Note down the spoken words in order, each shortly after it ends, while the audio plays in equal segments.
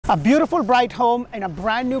A beautiful, bright home in a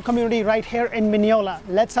brand new community right here in Minneola.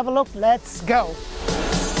 Let's have a look. Let's go.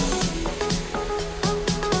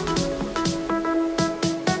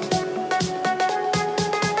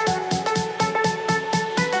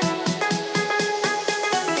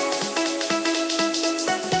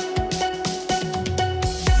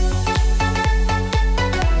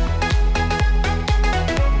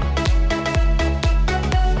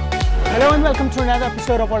 Hello and welcome to another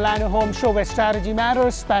episode of Orlando Home Show, where strategy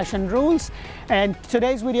matters, passion rules. And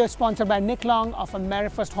today's video is sponsored by Nick Long of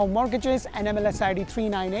AmeriFirst Home Mortgages and MLS ID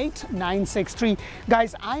 398963.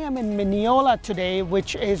 Guys, I am in Minneola today,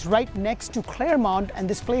 which is right next to Clermont, and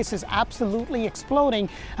this place is absolutely exploding.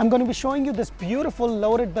 I'm going to be showing you this beautiful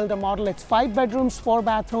loaded builder model. It's 5 bedrooms, 4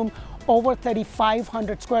 bathroom, over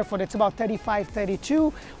 3,500 square foot. It's about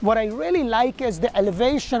 35-32. What I really like is the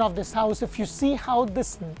elevation of this house. If you see how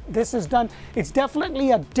this is done, it's definitely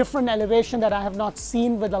a different elevation that I have not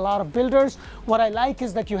seen with a lot of builders. What I like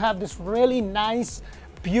is that you have this really nice,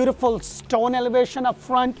 beautiful stone elevation up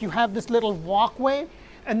front. You have this little walkway,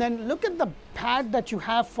 and then look at the pad that you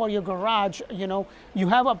have for your garage. You know, you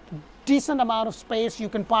have a decent amount of space. You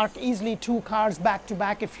can park easily 2 cars back to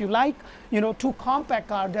back if you like. You know, 2 compact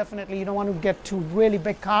cars, definitely. You don't want to get 2 really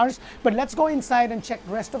big cars. But let's go inside and check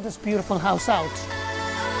the rest of this beautiful house out.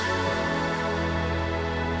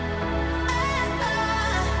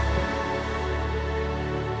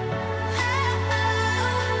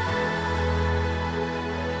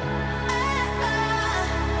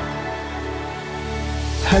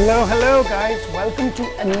 Hello guys, welcome to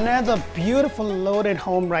another beautiful loaded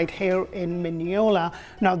home right here in Minneola.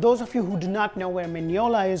 Now, those of you who do not know where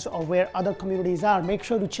Minneola is or where other communities are, make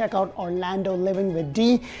sure to check out Orlando Living with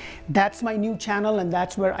D. That's my new channel, and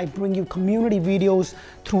that's where I bring you community videos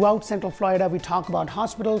throughout Central Florida. We talk about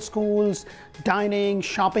hospitals, schools, dining,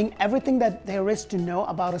 shopping, everything that there is to know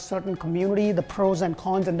about a certain community, the pros and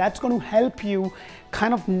cons, and that's going to help you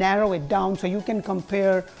kind of narrow it down so you can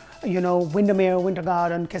compare, you know, Windermere, Winter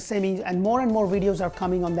Garden, Kissimmee, and more videos are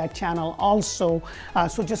coming on that channel also.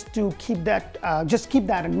 So just to keep that,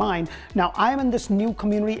 in mind. Now, I'm in this new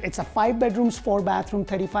community. It's a 5 bedrooms, 4 bathroom,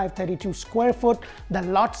 35-32 square foot. The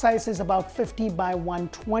lot size is about 50 by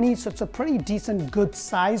 120, so it's a pretty decent, good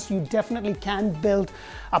size. You definitely can build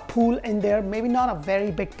a pool in there. Maybe not a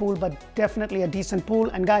very big pool, but definitely a decent pool.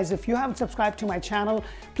 And guys, if you haven't subscribed to my channel,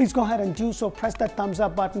 please go ahead and do so. Press that thumbs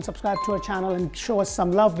up button, subscribe to our channel, and show us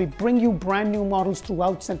some love. We bring you brand new models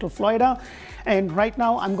throughout Central Florida, and right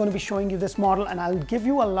now I'm going to be showing you this model, and I'll give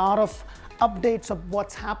you a lot of updates of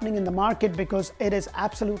what's happening in the market because it is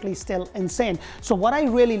absolutely still insane. So what I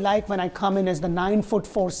really like when I come in is the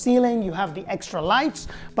 9'4" ceiling. You have the extra lights,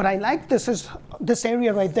 but I like this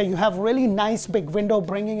area right there. You have really nice big window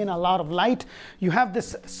bringing in a lot of light. You have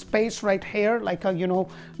this space right here, like a, you know,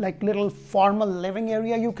 like little formal living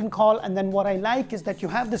area you can call. And then what I like is that you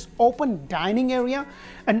have this open dining area,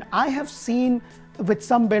 and I have seen with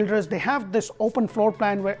some builders, they have this open floor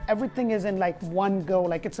plan where everything is in like one go,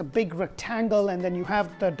 like it's a big rectangle, and then you have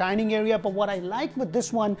the dining area. But what I like with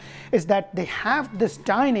this one is that they have this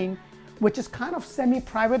dining, which is kind of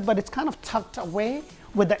semi-private, but it's kind of tucked away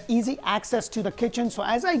with the easy access to the kitchen. So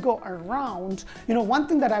as I go around, you know, one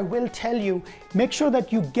thing that I will tell you, make sure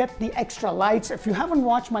that you get the extra lights. If you haven't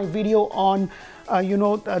watched my video on you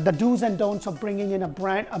know, the do's and don'ts of bringing in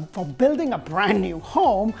for building a brand new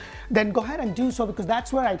home, then go ahead and do so, because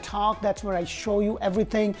that's where I talk, that's where I show you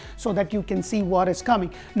everything so that you can see what is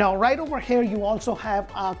coming. Now, right over here, you also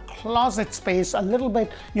have a closet space, a little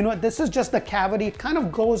bit, you know, this is just the cavity. It kind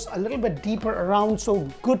of goes a little bit deeper around, so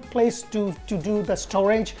good place to do the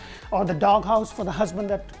storage or the doghouse for the husband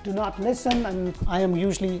that do not listen, and I am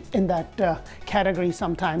usually in that category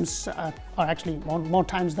sometimes, or actually more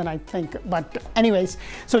times than I think. But anyways,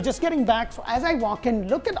 so just getting back, so as I walk in,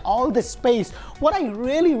 look at all this space. What I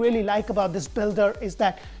really like about this builder is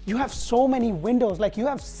that you have so many windows. Like, you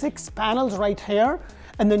have 6 panels right here,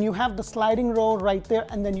 and then you have the sliding door right there,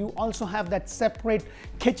 and then you also have that separate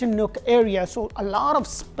kitchen nook area. So a lot of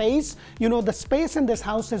space. You know, the space in this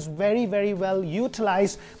house is very well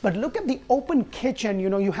utilized. But look at the open kitchen. You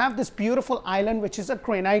know, you have this beautiful island, which is a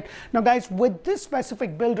granite. Now guys, with this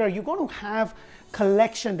specific builder, you're going to have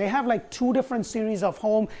collection. They have like 2 different series of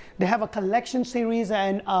home. They have a collection series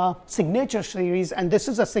and a signature series, and this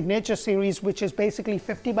is a signature series, which is basically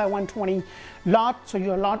 50 by 120 lot, so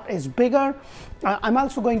your lot is bigger. I'm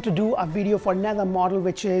also going to do a video for another model,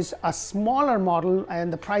 which is a smaller model,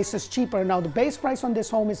 and the price is cheaper. Now, the base price on this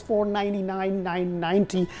home is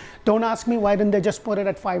 $499,990. Don't ask me why didn't they just put it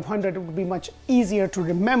at $500. It would be much easier to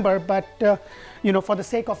remember, but you know, for the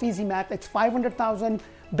sake of easy math, it's $500,000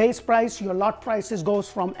 Base price, your lot prices goes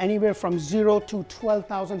from anywhere from 0 to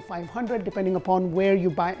 12,500 depending upon where you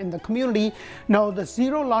buy in the community. Now the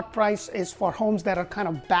 0 lot price is for homes that are kind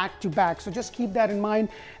of back to back, so just keep that in mind.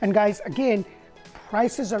 And guys, again,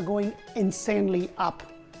 prices are going insanely up,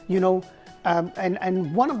 you know.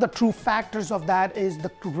 And one of the true factors of that is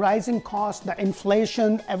the rising cost, the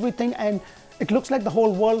inflation, everything, and it looks like the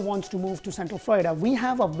whole world wants to move to Central Florida. We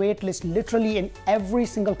have a wait list literally in every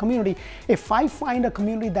single community. If I find a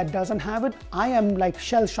community that doesn't have it, I am like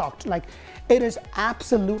shell-shocked. Like, it is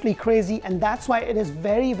absolutely crazy, and that's why it is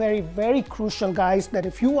very, very, very crucial, guys, that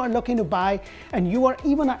if you are looking to buy and you are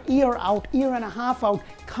even a year out, year and a half out,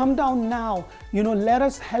 come down now. You know, let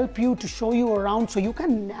us help you to show you around so you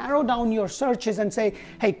can narrow down your searches and say,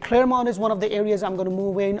 hey, Clermont is one of the areas I'm going to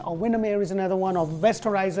move in, or Windermere is another one, or West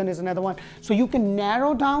Horizon is another one. So you can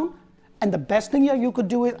narrow down. And the best thing here you could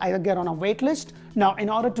do is either get on a wait list. Now, in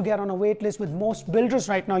order to get on a wait list with most builders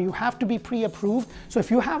right now, you have to be pre-approved. So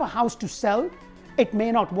if you have a house to sell, it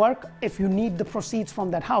may not work if you need the proceeds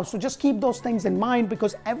from that house. So just keep those things in mind,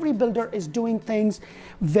 because every builder is doing things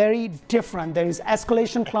very different. There is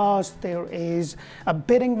escalation clause, there is a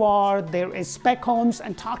bidding war, there is spec homes.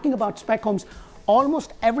 And talking about spec homes,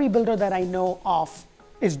 almost every builder that I know of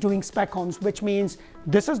is doing spec homes, which means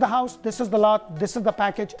this is the house, this is the lot, this is the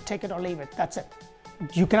package, take it or leave it, that's it.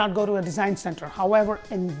 You cannot go to a design center. However,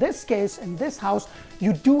 in this case, in this house,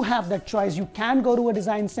 you do have that choice. You can go to a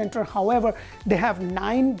design center. However, they have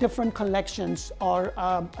 9 different collections or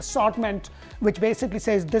assortment, which basically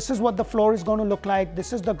says this is what the floor is going to look like,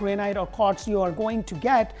 this is the granite or quartz you are going to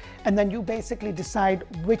get, and then you basically decide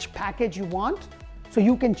which package you want. So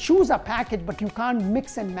you can choose a package, but you can't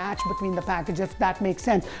mix and match between the packages, if that makes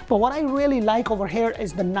sense. But what I really like over here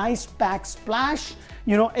is the nice backsplash.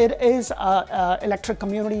 You know, it is a electric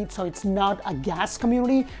community, so it's not a gas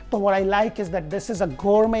community. But what I like is that this is a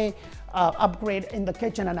gourmet upgrade in the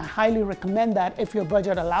kitchen, and I highly recommend that if your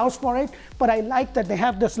budget allows for it. But I like that they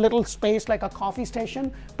have this little space like a coffee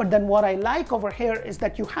station. But then what I like over here is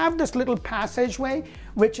that you have this little passageway,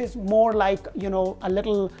 which is more like, you know,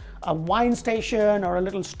 a wine station or a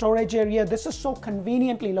little storage area. This is so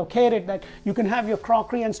conveniently located that you can have your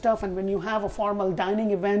crockery and stuff, and when you have a formal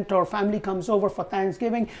dining event or family comes over for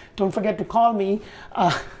Thanksgiving, don't forget to call me.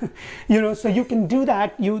 You know, so you can do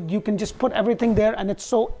that. You can just put everything there, and it's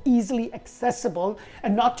so easily accessible.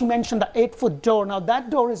 And not to mention the 8-foot door. Now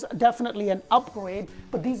that door is definitely an upgrade,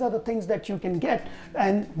 but these are the things that you can get.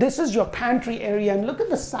 And this is your pantry area, and look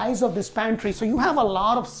at the size of this pantry. So you have a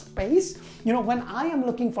lot of space. You know, when I am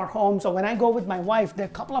looking for homes, or when I go with my wife, there are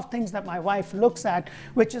a couple of things that my wife looks at,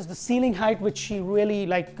 which is the ceiling height, which she really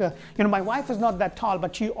like. You know, my wife is not that tall,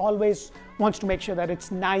 but she always wants to make sure that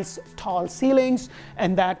it's nice, tall ceilings,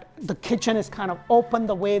 and that the kitchen is kind of open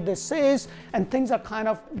the way this is, and things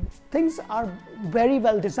are very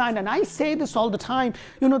well designed. And I say this all the time,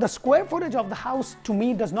 you know, the square footage of the house to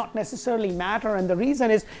me does not necessarily matter. And the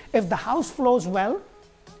reason is, if the house flows well,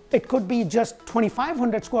 it could be just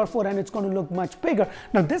 2,500 square foot and it's going to look much bigger.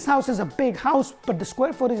 Now this house is a big house, but the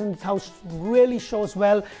square footage in this house really shows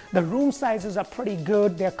well. The room sizes are pretty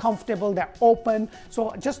good. They're comfortable, they're open.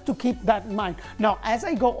 So just to keep that in mind. Now, as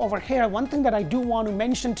I go over here, one thing that I do want to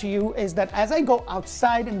mention to you is that as I go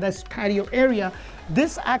outside in this patio area,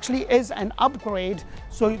 this actually is an upgrade.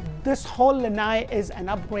 So this whole lanai is an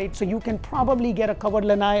upgrade. So you can probably get a covered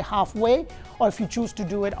lanai halfway, or if you choose to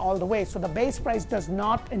do it all the way. So the base price does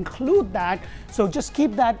not include that. So just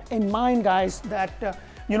keep that in mind, guys, that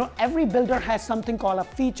you know, every builder has something called a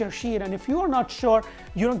feature sheet. And if you are not sure,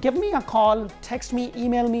 you know, give me a call, text me,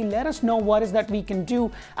 email me, let us know what is that we can do.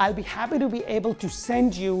 I'll be happy to be able to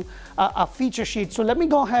send you a feature sheet. So let me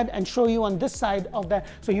go ahead and show you on this side of that.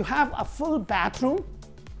 So you have a full bathroom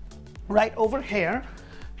right over here.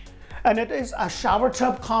 And it is a shower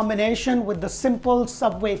tub combination with the simple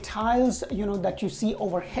subway tiles, you know, that you see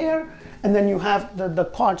over here. And then you have the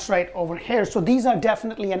quartz right over here. So these are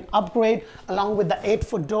definitely an upgrade, along with the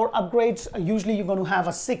 8-foot door upgrades. Usually you're going to have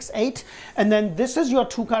a 6'8". And then this is your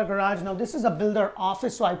 2-car garage. Now this is a builder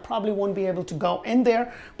office, so I probably won't be able to go in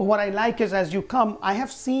there. But what I like is, as you come, I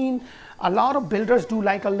have seen a lot of builders do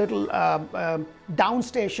like a little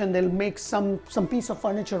downstation. They'll make some piece of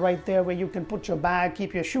furniture right there where you can put your bag,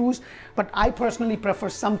 keep your shoes. But I personally prefer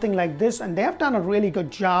something like this, and they have done a really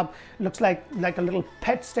good job. It looks like a little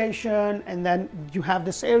pet station, and then you have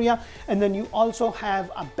this area, and then you also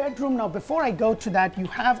have a bedroom. Now before I go to that, you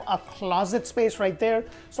have a closet space right there.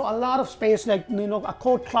 So a lot of space, like, you know, a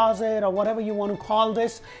coat closet or whatever you want to call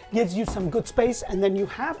this, gives you some good space. And then you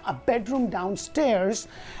have a bedroom downstairs,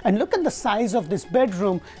 and look at the the size of this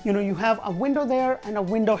bedroom. You know, you have a window there and a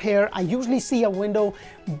window here. I usually see a window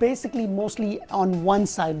basically mostly on one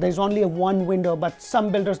side. There's only one window, but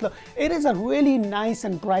some builders, it is a really nice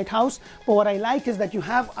and bright house. But what I like is that you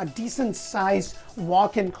have a decent size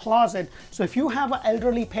walk-in closet. So if you have an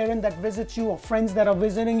elderly parent that visits you or friends that are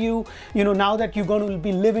visiting you, you know, now that you're going to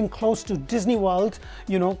be living close to Disney World,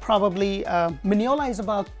 you know, probably Minneola is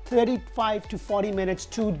about 35 to 40 minutes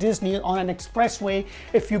to Disney on an expressway.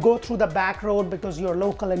 If you go through the back road because you're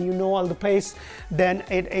local and you know all the place, then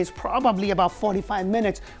it is probably about 45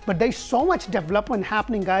 minutes. But there's so much development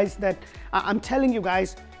happening, guys, that I'm telling you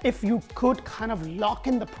guys, if you could kind of lock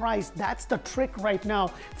in the price, that's the trick right now.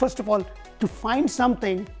 First of all, to find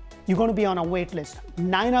something, you're going to be on a wait list.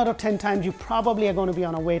 9 out of 10 times you probably are going to be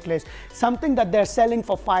on a wait list. Something that they're selling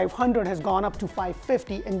for $500 has gone up to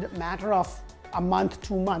 $550 in the matter of a month,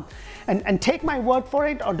 2 months. And take my word for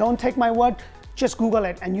it, or don't take my word, just Google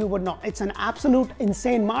it and you would know. It's an absolute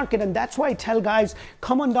insane market, and that's why I tell guys,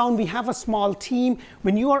 come on down. We have a small team.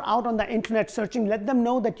 When you are out on the internet searching, let them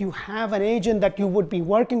know that you have an agent that you would be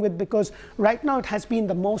working with, because right now it has been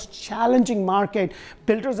the most challenging market.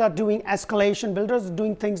 Builders are doing escalation. Builders are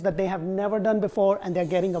doing things that they have never done before, and they're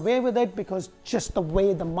getting away with it because just the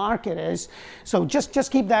way the market is. So just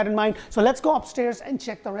keep that in mind. So let's go upstairs and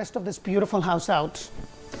check the rest of this beautiful house out.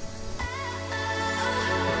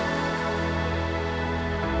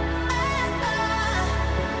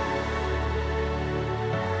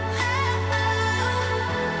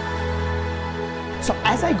 So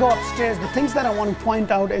as I go upstairs, the things that I want to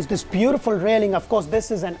point out is this beautiful railing. Of course,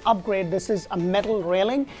 this is an upgrade. This is a metal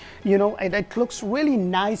railing. You know, it looks really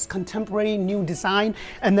nice, contemporary, new design.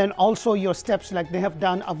 And then also your steps, like they have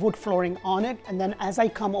done a wood flooring on it. And then as I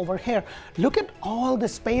come over here, look at all the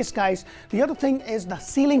space, guys. The other thing is the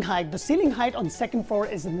ceiling height. The ceiling height on second floor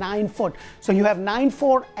is 9 foot. So you have 9,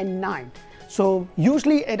 4, and 9. So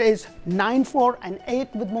usually it is 9, 4, and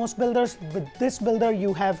 8 with most builders. With this builder,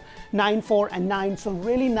 you have 9, 4, and 9. So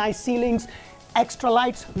really nice ceilings, extra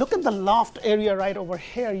lights. Look at the loft area right over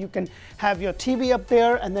here. You can have your TV up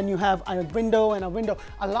there, and then you have a window and a window.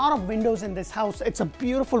 A lot of windows in this house. It's a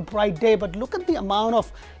beautiful bright day, but look at the amount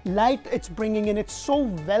of light it's bringing in. It's so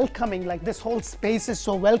welcoming. Like, this whole space is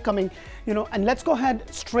so welcoming, you know. And let's go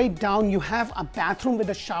ahead straight down. You have a bathroom with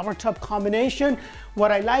a shower tub combination. What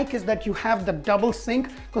I like is that you have the double sink,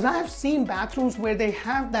 because I have seen bathrooms where they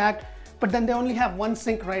have that, but then they only have one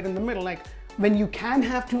sink right in the middle. Like, when you can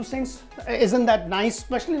have 2 sinks, isn't that nice?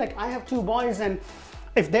 Especially like I have 2 boys, and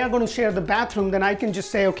if they're going to share the bathroom, then I can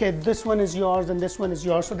just say, okay, this one is yours and this one is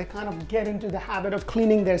yours. So they kind of get into the habit of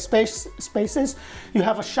cleaning their spaces. You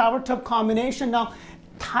have a shower tub combination. Now,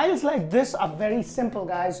 tiles like this are very simple,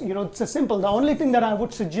 guys. You know, it's a simple. The only thing that I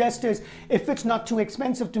would suggest is, if it's not too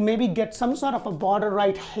expensive, to maybe get some sort of a border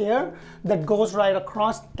right here that goes right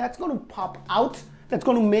across. That's going to pop out. That's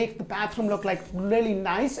going to make the bathroom look like really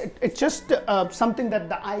nice. It's just something that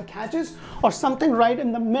the eye catches, or something right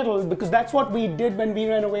in the middle, because that's what we did when we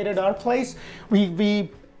renovated our place. We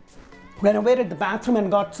renovated the bathroom and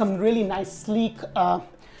got some really nice sleek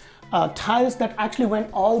tiles that actually went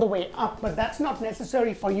all the way up, but that's not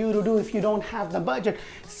necessary for you to do if you don't have the budget.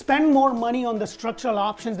 Spend more money on the structural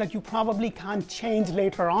options that you probably can't change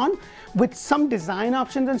later on. With some design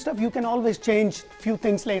options and stuff, you can always change a few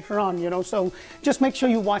things later on, you know. So just make sure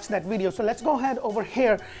you watch that video. So let's go ahead over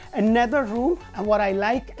here. Another room, and what I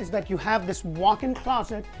like is that you have this walk-in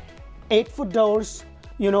closet, 8-foot doors,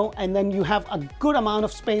 you know, and then you have a good amount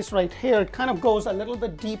of space right here. It kind of goes a little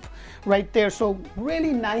bit deep right there. So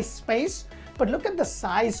really nice space. But look at the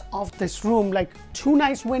size of this room, like 2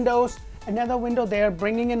 nice windows, another window there,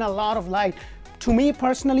 bringing in a lot of light. To me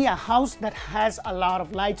personally, a house that has a lot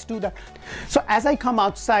of lights do that. So as I come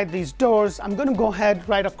outside these doors, I'm going to go ahead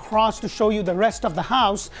right across to show you the rest of the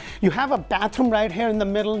house. You have a bathroom right here in the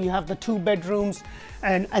middle. You have the 2 bedrooms.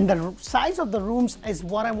 And the size of the rooms is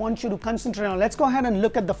what I want you to concentrate on. Let's go ahead and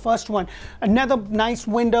look at the first one. Another nice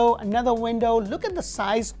window, another window. Look at the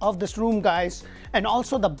size of this room, guys. And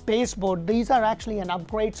also the baseboard. These are actually an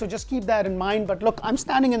upgrade, so just keep that in mind. But look, I'm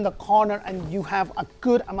standing in the corner and you have a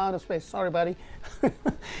good amount of space. Sorry, buddy.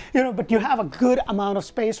 You know, but you have a good amount of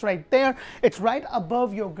space right there. It's right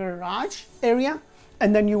above your garage area.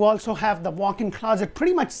 And then you also have the walk-in closet,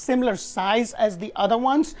 pretty much similar size as the other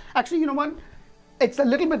ones. Actually, you know what? It's a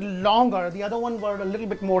little bit longer. The other one were a little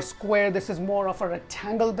bit more square. This is more of a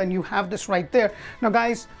rectangle. Then you have this right there. Now,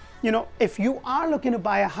 guys, you know, if you are looking to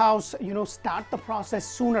buy a house, you know, start the process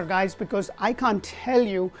sooner, guys, because I can't tell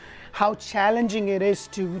you how challenging it is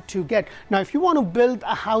to get. Now, if you want to build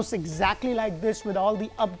a house exactly like this with all the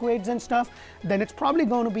upgrades and stuff, then it's probably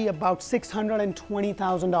going to be about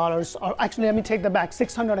 $620,000, or actually, let me take that back,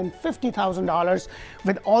 $650,000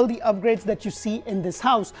 with all the upgrades that you see in this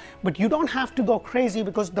house. But you don't have to go crazy,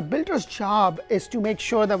 because the builder's job is to make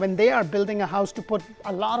sure that when they are building a house, to put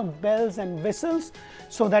a lot of bells and whistles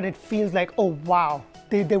so that it feels like, oh wow,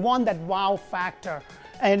 they want that wow factor.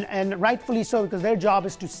 And rightfully so, because their job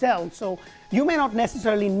is to sell. So you may not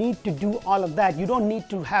necessarily need to do all of that. You don't need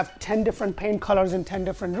to have 10 different paint colors in 10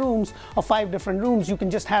 different rooms or 5 different rooms. You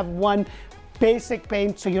can just have one basic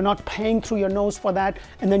paint, so you're not paying through your nose for that,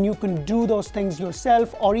 and then you can do those things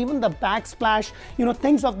yourself. Or even the backsplash, you know,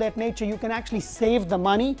 things of that nature, you can actually save the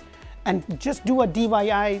money and just do a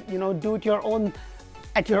DIY, you know, do it your own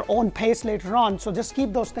at your own pace later on. So just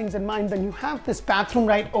keep those things in mind. Then you have this bathroom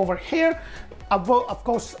right over here. Of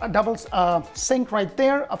course, a double sink right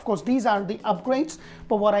there. Of course, these are the upgrades.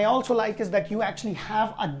 But what I also like is that you actually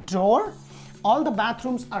have a door. All the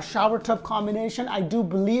bathrooms are shower tub combination. I do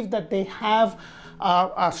believe that they have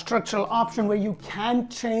a structural option where you can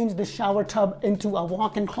change the shower tub into a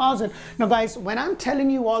walk-in closet. Now guys, when I'm telling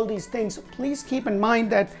you all these things, please keep in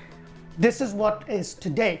mind that this is what is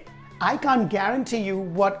today. I can't guarantee you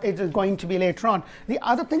what it is going to be later on. The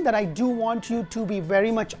other thing that I do want you to be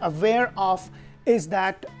very much aware of is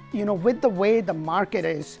that, you know, with the way the market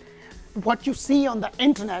is, what you see on the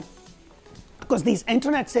internet, because these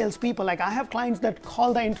internet salespeople, like I have clients that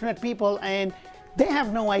call the internet people and they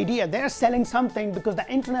have no idea. They're selling something because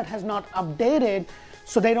the internet has not updated,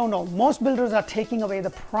 so they don't know. Most builders are taking away the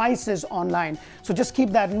prices online. So just keep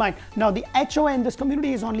that in mind. Now the HOA in this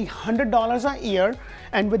community is only $100 a year.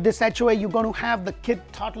 And with this HOA, you're going to have the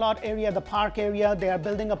Tot Lot area, the park area. They are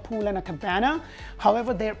building a pool and a cabana.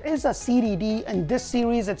 However, there is a CDD in this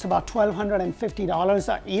series. It's about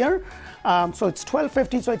 $1,250 a year. So it's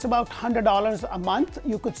 $1,250, so it's about $100 a month,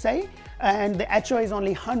 you could say. And the HOA is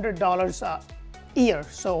only $100 a year.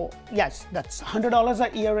 So yes, that's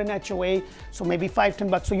 $100 a year in HOA. So maybe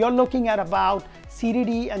 $5–10. So you're looking at about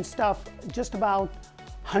CDD and stuff, just about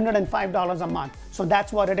 $105 a month. So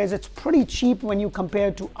that's what it is. It's pretty cheap when you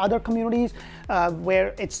compare to other communities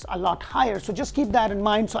where it's a lot higher. So just keep that in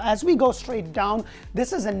mind. So as we go straight down,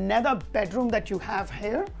 this is another bedroom that you have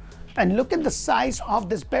here. And look at the size of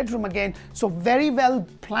this bedroom again. So very well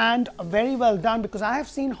planned, very well done, because I have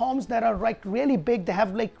seen homes that are like really big. They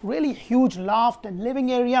have like really huge loft and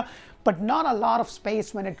living area, but not a lot of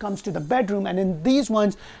space when it comes to the bedroom. And in these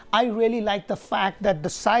ones, I really like the fact that the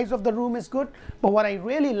size of the room is good. But what I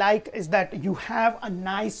really like is that you have a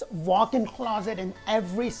nice walk-in closet in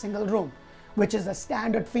every single room, which is a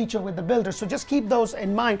standard feature with the builder. So just keep those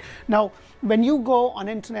in mind. Now, when you go on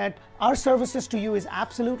internet, our services to you is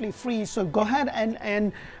absolutely free. So go ahead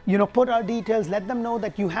and you know, put our details, let them know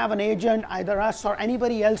that you have an agent, either us or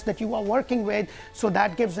anybody else that you are working with. So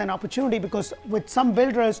that gives an opportunity, because with some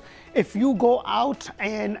builders, if you go out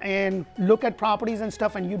and look at properties and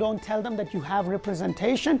stuff and you don't tell them that you have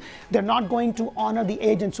representation, they're not going to honor the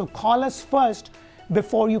agent. So call us first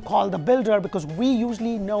before you call the builder, because we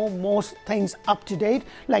usually know most things up to date.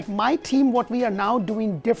 Like my team, what we are now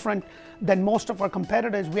doing different than most of our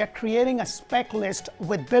competitors, we are creating a spec list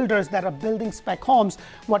with builders that are building spec homes.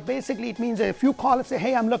 What basically it means is if you call and say,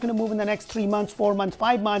 hey, I'm looking to move in the next 3 months, 4 months,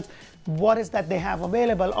 5 months, what is that they have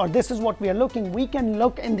available? Or this is what we are looking. We can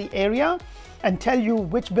look in the area and tell you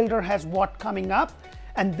which builder has what coming up,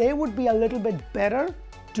 and they would be a little bit better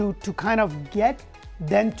to kind of get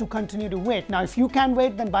than to continue to wait. Now, if you can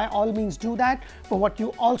wait, then by all means do that. But what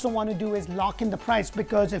you also want to do is lock in the price,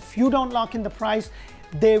 because if you don't lock in the price,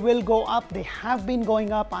 they will go up. They have been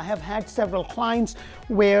going up. I have had several clients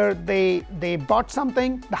where they bought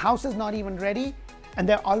something, the house is not even ready, and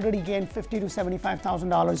they're already gained $50,000 to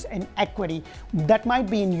 $75,000 in equity. That might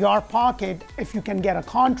be in your pocket if you can get a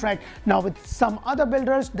contract. Now with some other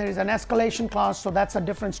builders, there is an escalation clause, so that's a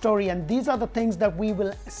different story. And these are the things that we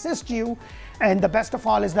will assist you. And the best of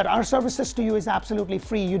all is that our services to you is absolutely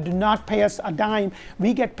free. You do not pay us a dime.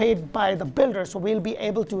 We get paid by the builder, so we'll be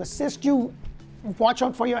able to assist you, watch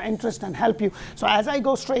out for your interest, and help you. So as I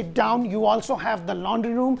go straight down, you also have the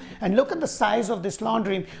laundry room, and look at the size of this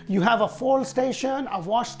laundry room. You have a fold station, a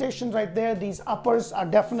wash station right there. These uppers are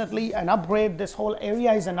definitely an upgrade. This whole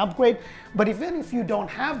area is an upgrade. But even if you don't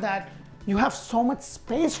have that, you have so much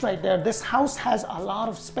space right there. This house has a lot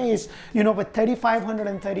of space, you know, with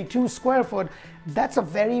 3,532 square foot. That's a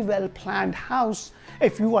very well planned house.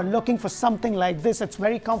 If you are looking for something like this, it's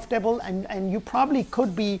very comfortable, and you probably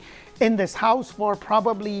could be in this house for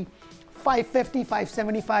probably $550,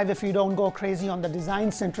 $575 if you don't go crazy on the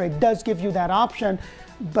design center. It does give you that option,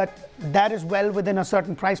 but that is well within a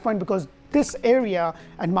certain price point, because this area,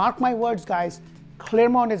 and mark my words guys,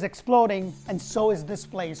 Clermont is exploding, and so is this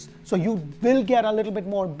place. So you will get a little bit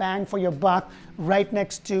more bang for your buck right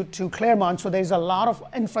next to Clermont. So there's a lot of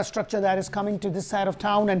infrastructure that is coming to this side of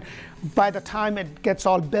town, and by the time it gets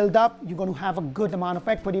all built up, you're going to have a good amount of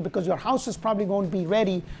equity, because your house is probably going to be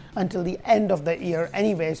ready until the end of the year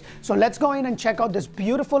anyways. So let's go in and check out this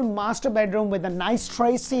beautiful master bedroom with a nice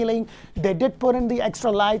tray ceiling. They did put in the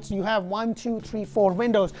extra lights. You have 1, 2, 3, 4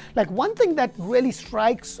 windows. Like, one thing that really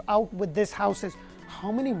strikes out with this house is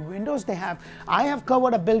how many windows they have. I have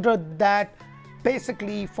covered a builder that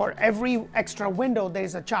basically for every extra window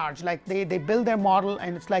there's a charge. Like they build their model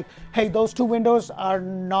and it's like, hey, those 2 windows are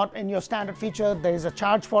not in your standard feature, there's a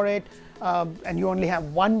charge for it, and you only have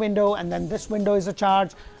 1 window, and then this window is a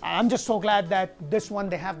charge. I'm just so glad that this one,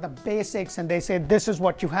 they have the basics and they say this is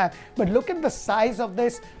what you have. But look at the size of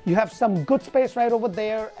this. You have some good space right over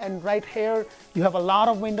there, and right here you have a lot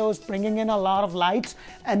of windows bringing in a lot of lights.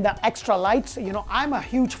 And the extra lights, you know, I'm a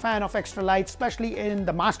huge fan of extra lights, especially in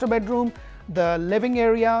the master bedroom, the living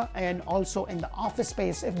area, and also in the office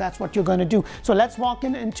space if that's what you're going to do. So let's walk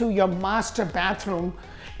into your master bathroom,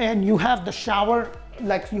 and you have the shower.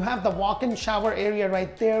 Like, you have the walk-in shower area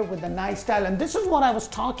right there with the nice tile. And this is what I was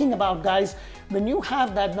talking about, guys. When you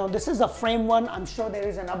have that, now this is a frame one. I'm sure there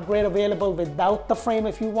is an upgrade available without the frame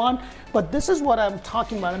if you want, but this is what I'm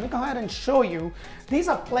talking about. Let me go ahead and show you. These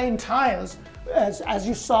are plain tiles as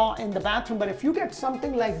you saw in the bathroom, but if you get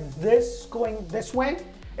something like this going this way,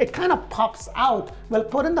 it kind of pops out. Well,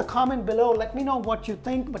 put in the comment below, let me know what you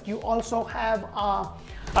think. But you also have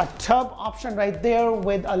a tub option right there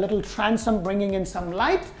with a little transom bringing in some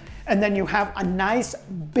light, and then you have a nice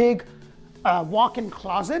big walk-in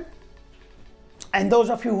closet. And those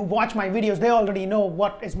of you who watch my videos, they already know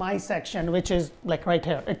what is my section, which is like right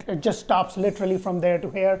here. It just stops literally from there to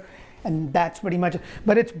here, and that's pretty much it.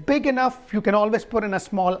 But it's big enough, you can always put in a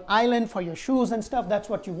small island for your shoes and stuff. That's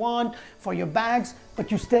what you want for your bags,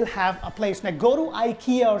 but you still have a place. Now go to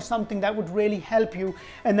IKEA or something, that would really help you.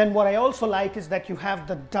 And then what I also like is that you have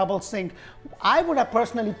the double sink. I would have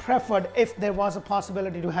personally preferred if there was a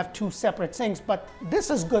possibility to have 2 separate sinks, but this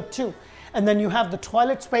is good too. And then you have the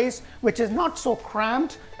toilet space, which is not so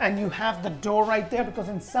cramped, and you have the door right there, because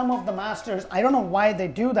in some of the masters, I don't know why they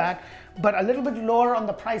do that, but a little bit lower on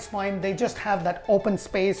the price point, they just have that open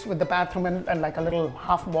space with the bathroom and like a little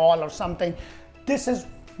half wall or something. This is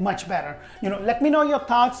much better. You know, let me know your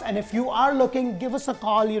thoughts, and if you are looking, give us a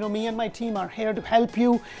call. You know, me and my team are here to help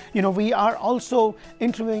you. You know, we are also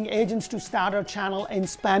interviewing agents to start our channel in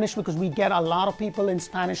Spanish, because we get a lot of people in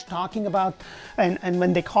Spanish talking about, and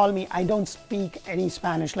when they call me, I don't speak any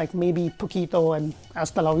Spanish, like maybe poquito and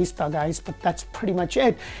hasta la vista, guys, but that's pretty much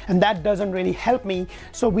it, and that doesn't really help me.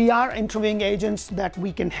 So we are interviewing agents that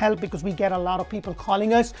we can help, because we get a lot of people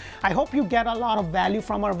calling us. I hope you get a lot of value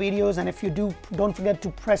from our videos, and if you do, don't forget to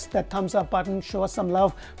press that thumbs up button, show us some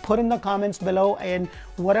love, put in the comments below, and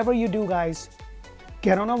whatever you do, guys,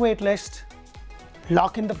 get on a wait list,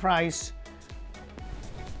 lock in the price,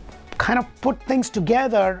 kind of put things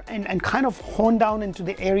together, and kind of hone down into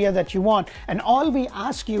the area that you want. And all we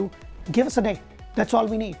ask you, give us a day. That's all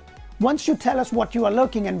we need. Once you tell us what you are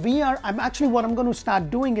looking, and what I'm going to start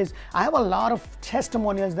doing is, I have a lot of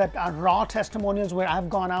testimonials that are raw testimonials where I've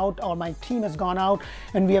gone out, or my team has gone out,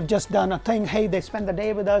 and we have just done a thing. Hey, they spent the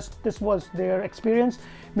day with us. This was their experience.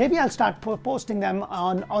 Maybe I'll start posting them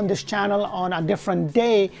on this channel on a different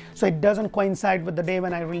day, so it doesn't coincide with the day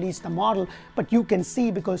when I release the model, but you can see,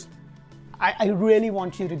 because I really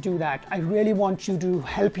want you to do that. I really want you to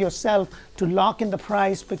help yourself to lock in the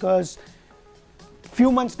price, because few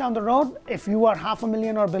months down the road, if you are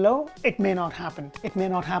 $500,000 or below, it may not happen. It may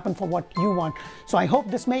not happen for what you want. So I hope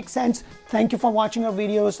this makes sense. Thank you for watching our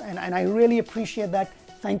videos, and I really appreciate that.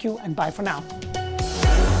 Thank you, and bye for now.